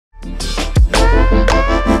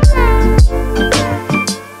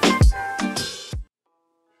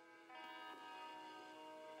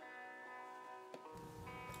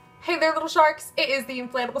there, little sharks. It is the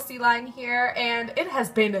inflatable sea lion here, and it has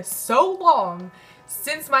been so long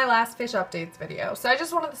since my last fish updates video. So I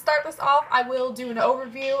just wanted to start this off. I will do an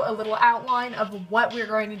overview, a little outline of what we're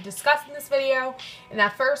going to discuss in this video. And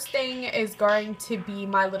that first thing is going to be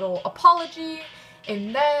my little apology.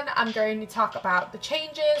 And then I'm going to talk about the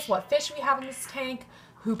changes, what fish we have in this tank,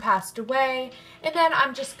 who passed away, and then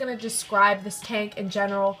I'm just going to describe this tank in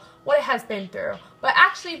general, what it has been through. But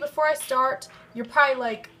actually, before I start, you're probably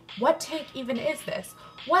like, what tank even is this?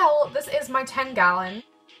 Well, this is my 10-gallon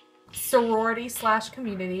sorority slash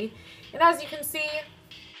community, and as you can see,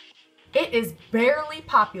 it is barely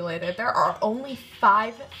populated. There are only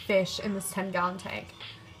 5 fish in this 10-gallon tank.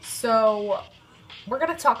 So we're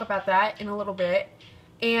going to talk about that in a little bit.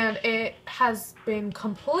 And it has been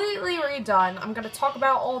completely redone. I'm going to talk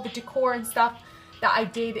about all the decor and stuff that I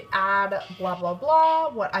did add, blah blah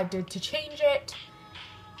blah, what I did to change it.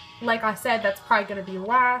 Like I said, that's probably going to be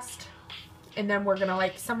last. And then we're going to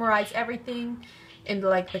like summarize everything into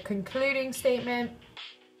like the concluding statement.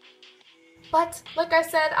 But like I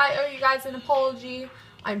said, I owe you guys an apology.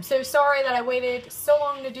 I'm so sorry that I waited so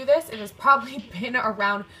long to do this. It has probably been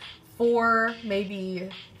around 4,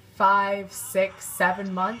 maybe 5, 6,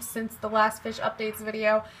 7 months since the last fish updates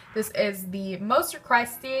video. This is the most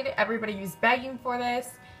requested. Everybody was begging for this,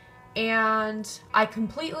 and I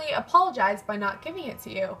completely apologize by not giving it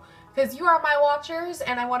to you because you are my watchers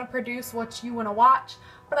and I want to produce what you want to watch,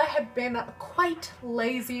 but I have been quite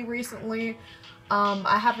lazy recently.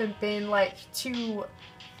 I haven't been like too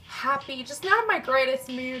happy, just not in my greatest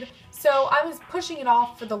mood, so I was pushing it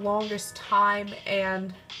off for the longest time,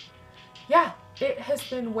 and yeah, it has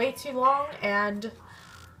been way too long, and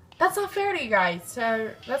that's not fair to you guys. So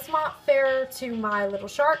that's not fair to my little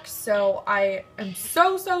sharks. So I am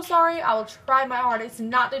so sorry. I will try my hardest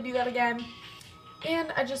not to do that again.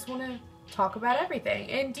 And I just want to talk about everything.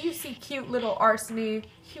 And do you see cute little Arseni?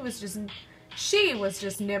 She was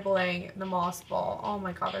just nibbling the moss ball. Oh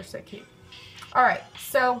my god, they're so cute. Alright,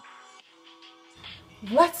 so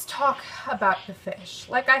let's talk about the fish.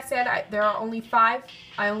 Like I said, there are only 5.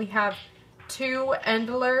 I only have 2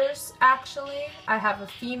 Endlers, actually. I have a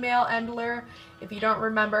female Endler. If you don't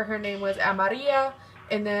remember, her name was Amarilla.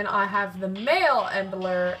 And then I have the male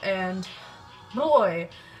Endler, and boy,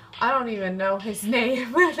 I don't even know his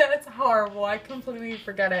name. That's horrible. I completely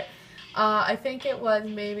forget it. I think it was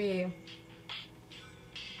maybe...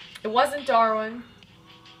 It wasn't Darwin.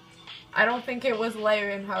 I don't think it was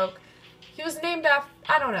Leeuwenhoek. He was named after...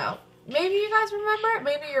 I don't know. Maybe you guys remember it.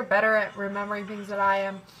 Maybe you're better at remembering things than I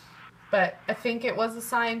am. But I think it was a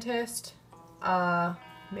scientist.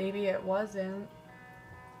 Maybe it wasn't.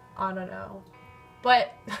 I don't know.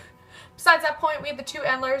 But besides that point, we have the 2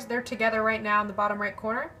 Endlers. They're together right now in the bottom right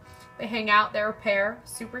corner. They hang out. They're a pair.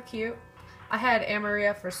 Super cute. I had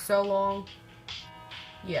Amarilla for so long.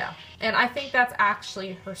 Yeah. And I think that's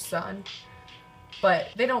actually her son. But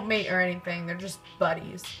they don't mate or anything. They're just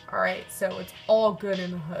buddies. Alright, so it's all good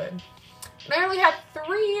in the hood. And I only have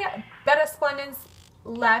 3 Betta Splendens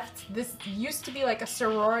left. This used to be like a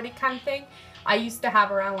sorority kind of thing. I used to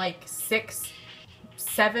have around like 6,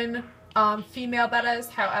 7 female bettas.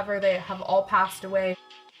 However, they have all passed away.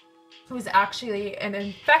 It was actually an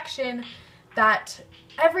infection that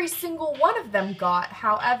every single one of them got.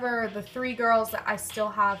 However, the 3 girls that I still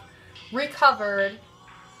have recovered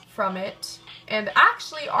from it. And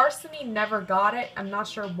actually, Arseni never got it. I'm not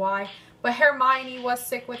sure why. But Hermione was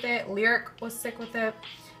sick with it. Lyric was sick with it.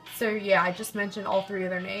 So yeah, I just mentioned all 3 of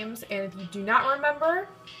their names. And if you do not remember,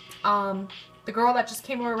 the girl that just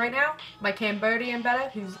came over right now, my Cambodian betta,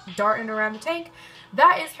 who's darting around the tank,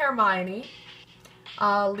 that is Hermione.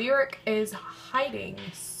 Lyric is hiding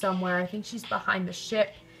somewhere. I think she's behind the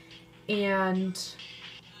ship. And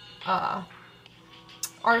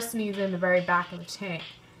Arseni's in the very back of the tank.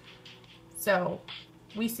 So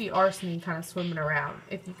we see Arseni kind of swimming around,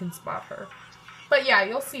 if you can spot her. But yeah,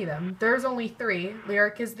 you'll see them. There's only 3.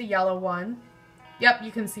 Lyric is the yellow one. Yep,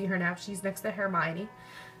 you can see her now. She's next to Hermione.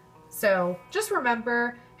 So just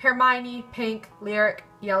remember, Hermione, pink, Lyric,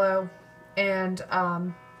 yellow, and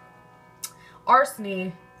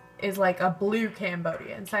Arseni is like a blue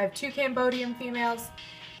Cambodian. So I have 2 Cambodian females,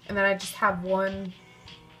 and then I just have 1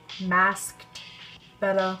 masked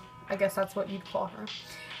betta. I guess that's what you'd call her.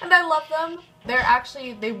 And I love them.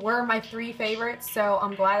 They were my 3 favorites, so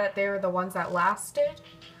I'm glad that they were the ones that lasted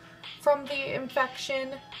from the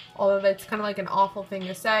infection. Although that's kind of like an awful thing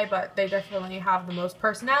to say, but they definitely have the most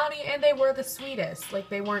personality, and they were the sweetest. Like,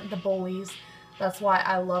 they weren't the bullies. That's why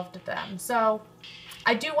I loved them. So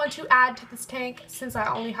I do want to add to this tank, since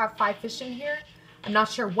I only have 5 fish in here. I'm not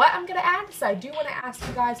sure what I'm going to add, so I do want to ask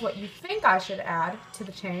you guys what you think I should add to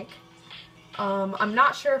the tank. I'm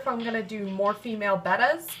not sure if I'm going to do more female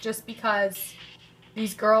bettas just because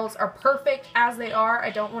these girls are perfect as they are.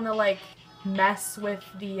 I don't want to like mess with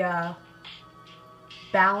the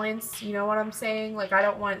balance, you know what I'm saying? Like I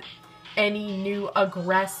don't want any new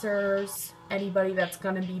aggressors, anybody that's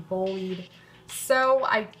going to be bullied. So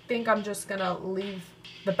I think I'm just going to leave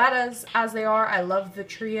the bettas as they are. I love the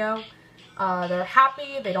trio. They're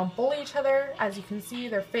happy. They don't bully each other. As you can see,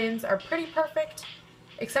 their fins are pretty perfect,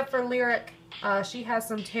 except for Lyric. She has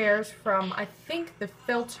some tears from, I think, the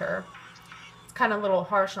filter. It's kind of a little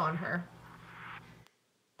harsh on her.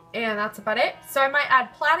 And that's about it. So I might add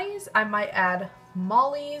platies. I might add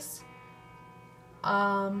mollies.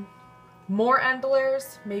 More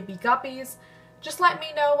Endlers. Maybe Guppies. Just let me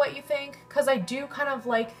know what you think, because I do kind of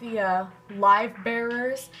like the live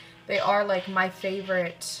bearers. They are like my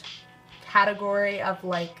favorite category of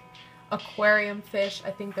like aquarium fish. I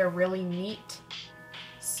think they're really neat.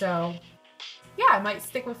 So yeah, I might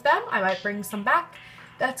stick with them. I might bring some back.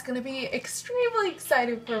 That's going to be extremely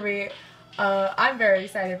exciting for me. I'm very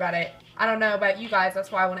excited about it. I don't know about you guys.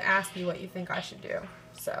 That's why I want to ask you what you think I should do.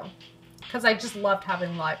 So, because I just loved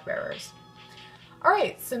having live bearers.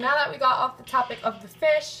 Alright, so now that we got off the topic of the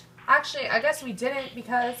fish, actually I guess we didn't,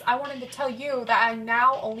 because I wanted to tell you that I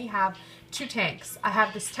now only have 2 tanks. I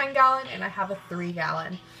have this 10-gallon and I have a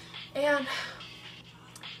 3-gallon. And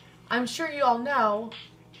I'm sure you all know,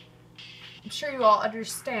 I'm sure you all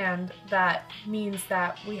understand that means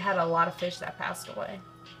that we had a lot of fish that passed away.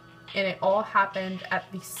 And it all happened at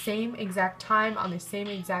the same exact time on the same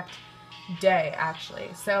exact day,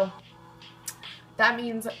 actually. So that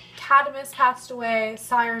means Cadmus passed away,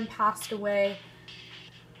 Siren passed away,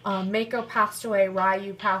 Mako passed away,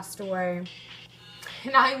 Ryu passed away.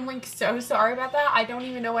 And I'm like so sorry about that. I don't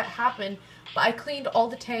even know what happened, but I cleaned all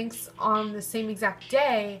the tanks on the same exact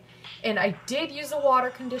day, and I did use a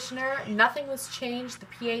water conditioner. Nothing was changed. The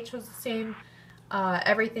pH was the same.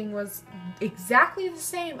 Everything was exactly the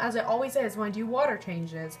same as it always is when I do water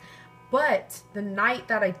changes. But the night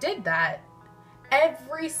that I did that,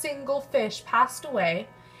 every single fish passed away,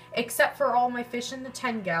 except for all my fish in the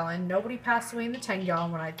 10-gallon. Nobody passed away in the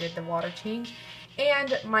 10-gallon when I did the water change.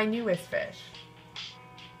 And my newest fish,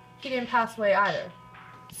 he didn't pass away either.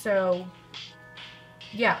 So,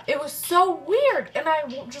 yeah, it was so weird. And I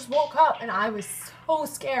just woke up and I was so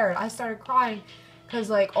scared. I started crying because,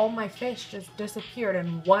 like, all my fish just disappeared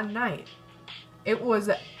in one night. It was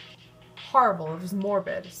horrible. It was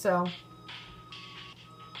morbid. So,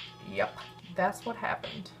 yep. That's what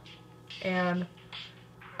happened. And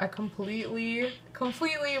I completely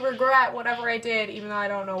regret whatever I did, even though I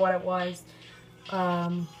don't know what it was.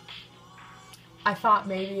 I thought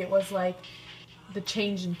maybe it was like the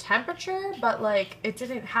change in temperature, but like it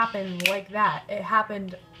didn't happen like that. It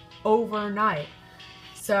happened overnight.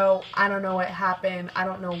 So I don't know what happened. I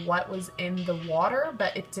don't know what was in the water,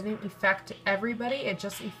 but it didn't affect everybody. It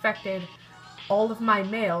just affected all of my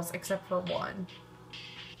males except for one.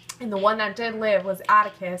 And the one that did live was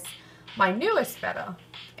Atticus, my newest betta.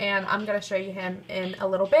 And I'm going to show you him in a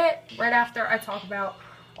little bit, right after I talk about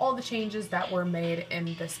all the changes that were made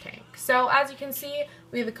in this tank. So as you can see,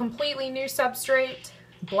 we have a completely new substrate,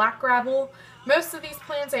 black gravel. Most of these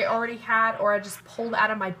plants I already had, or I just pulled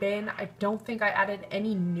out of my bin. I don't think I added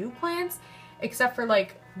any new plants, except for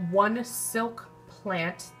like one silk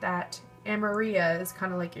plant that Amarilla is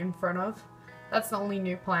kind of like in front of. That's the only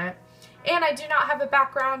new plant. And I do not have a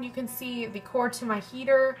background. You can see the cord to my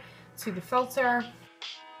heater, to the filter,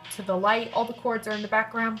 to the light. All the cords are in the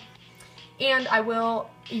background. And I will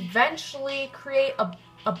eventually create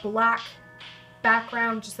a black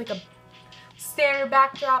background, just like a standard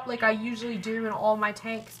backdrop like I usually do in all my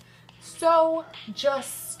tanks. So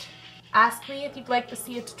just ask me if you'd like to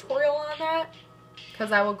see a tutorial on that,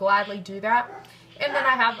 because I will gladly do that. And then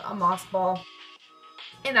I have a moss ball.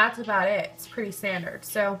 And that's about it. It's pretty standard.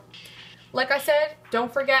 So like I said,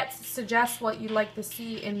 don't forget to suggest what you'd like to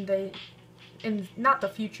see in not the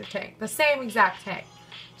future tank, the same exact tank.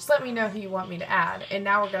 Just let me know who you want me to add. And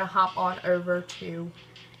now we're going to hop on over to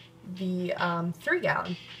the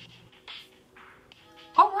 3-gallon.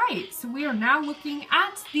 Alright, so we are now looking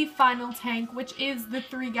at the final tank, which is the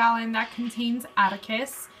 3-gallon that contains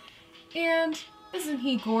Atticus. And isn't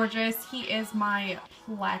he gorgeous? He is my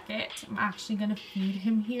placket. I'm actually going to feed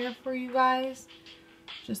him here for you guys,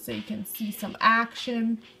 just so you can see some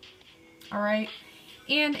action. Alright,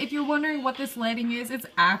 and if you're wondering what this lighting is, it's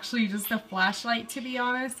actually just a flashlight, to be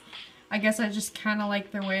honest. I guess I just kind of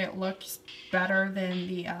like the way it looks better than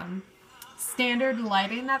the standard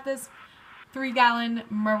lighting that this 3-gallon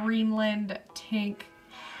Marineland tank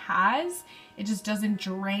has. It just doesn't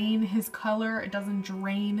drain his color. It doesn't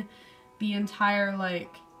drain the entire like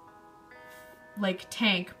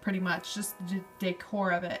tank pretty much, just the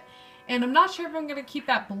decor of it. And I'm not sure if I'm going to keep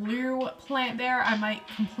that blue plant there. I might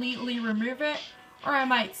completely remove it, or I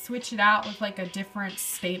might switch it out with like a different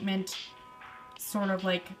statement sort of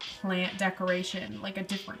like plant decoration, like a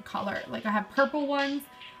different color. Like I have purple ones.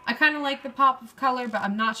 I kind of like the pop of color, but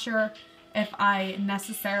I'm not sure if I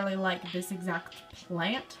necessarily like this exact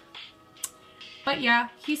plant. But yeah,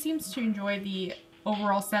 he seems to enjoy the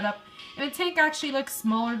overall setup. And the tank actually looks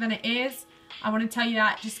smaller than it is. I want to tell you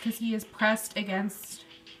that just because he is pressed against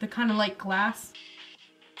the kind of like glass.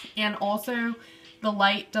 And also the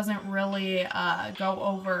light doesn't really go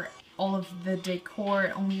over all of the decor.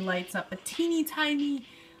 It only lights up a teeny tiny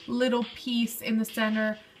little piece in the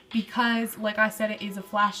center because, like I said, it is a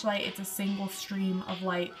flashlight. It's a single stream of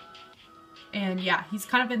light. And yeah, he's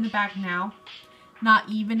kind of in the back now. Not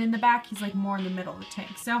even in the back, he's like more in the middle of the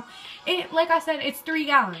tank. So, like I said, it's 3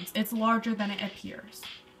 gallons. It's larger than it appears.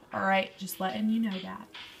 Alright, just letting you know that.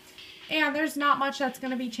 And there's not much that's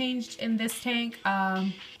going to be changed in this tank.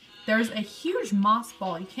 There's a huge moss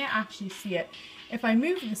ball. You can't actually see it. If I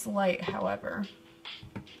move this light, however,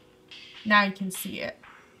 now you can see it.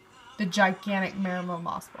 The gigantic Marimo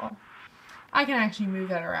moss ball. I can actually move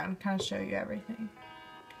that around and kind of show you everything.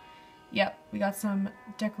 Yep, we got some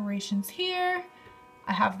decorations here.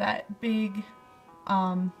 I have that big,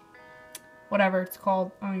 whatever it's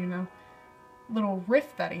called, I don't even know, little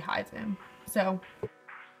rift that he hides in. So,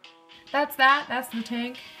 that's that. That's the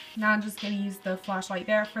tank. Now I'm just going to use the flashlight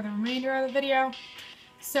there for the remainder of the video.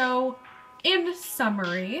 So, in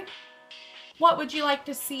summary, what would you like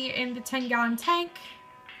to see in the 10-gallon tank?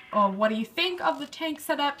 Or what do you think of the tank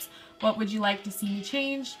setups? What would you like to see me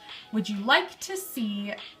change? Would you like to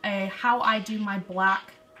see how I do my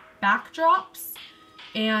black backdrops?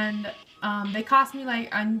 And they cost me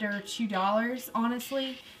like under $2,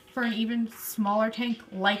 honestly. For an even smaller tank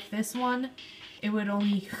like this one, it would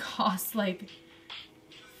only cost like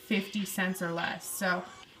 50 cents or less. So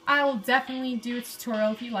I will definitely do a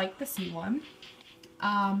tutorial if you'd like to see one.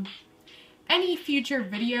 Any future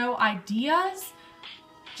video ideas?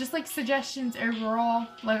 Just like suggestions overall.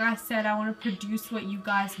 Like I said, I want to produce what you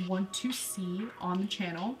guys want to see on the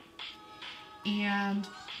channel. And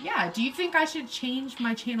yeah, do you think I should change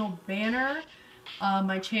my channel banner,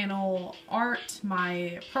 my channel art,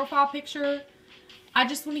 my profile picture? I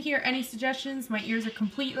just want to hear any suggestions. My ears are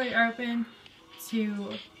completely open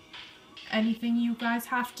to anything you guys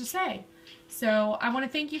have to say. So I want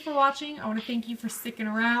to thank you for watching. I want to thank you for sticking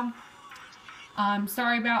around. I'm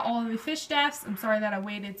sorry about all of the fish deaths. I'm sorry that I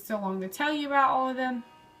waited so long to tell you about all of them.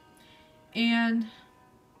 And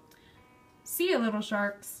see you, little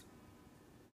sharks.